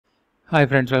Hi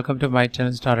friends, welcome to my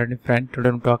channel Started Friend.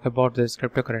 Today we'll talk about this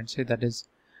cryptocurrency, that is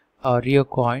Rio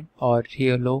coin or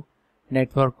Rio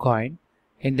network coin.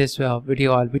 In this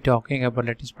video I'll be talking about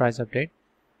latest price update,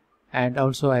 and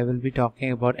also I will be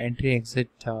talking about entry exit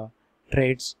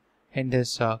trades in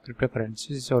this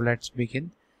cryptocurrency. So let's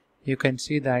begin. You can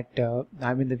see that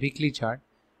I'm in the weekly chart,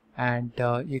 and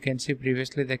you can see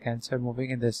previously the candles are moving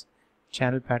in this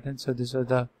channel pattern. So this was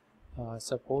the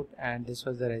support and this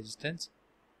was the resistance.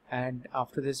 And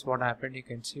after this, what happened, you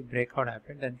can see breakout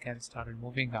happened, then candle started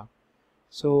moving up.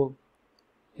 So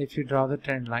if you draw the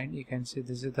trend line, you can see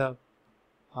this is the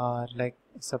like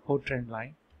support trend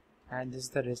line, and this is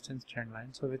the resistance trend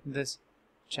line. So within this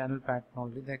channel pattern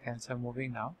only, the candles are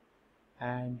moving now,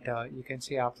 and you can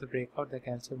see after the breakout the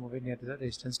candles are moving near to the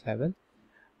resistance level.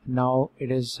 Now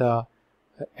it is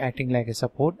acting like a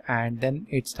support, and then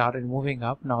it started moving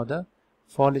up. Now the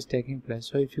fall is taking place.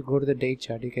 So if you go to the day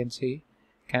chart, you can see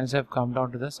candles have come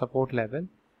down to the support level,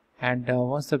 and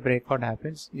once the breakout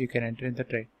happens, you can enter in the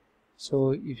trade.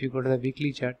 So if you go to the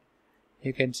weekly chart,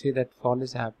 you can see that fall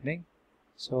is happening.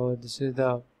 So this is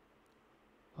the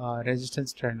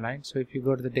resistance trend line. So if you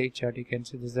go to the day chart, you can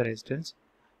see this is the resistance,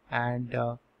 and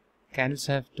candles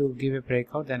have to give a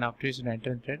breakout, then after you should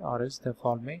enter in trade, or else the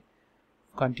fall may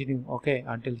continue, okay,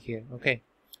 until here. Okay,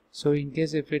 so in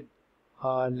case if it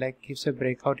like gives a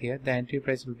breakout here, the entry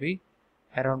price will be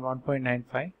around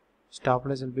 1.95, stop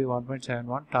loss will be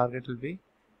 1.71, target will be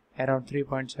around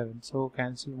 3.7. so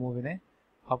cancel move in a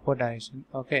upward direction,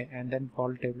 okay, and then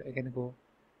fall table again go.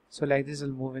 So like this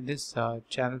will move in this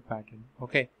channel pattern,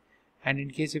 okay, and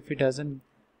in case if it doesn't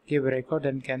give breakout,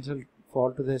 then cancel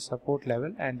fall to the support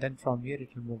level, and then from here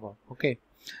it will move up. Okay,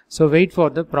 so wait for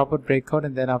the proper breakout,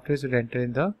 and then after you enter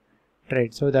in the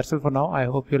trade. So that's all for now. I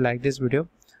hope you like this video.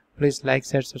 Please like,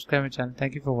 share, subscribe my channel.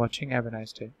 Thank you for watching. Have a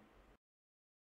nice day.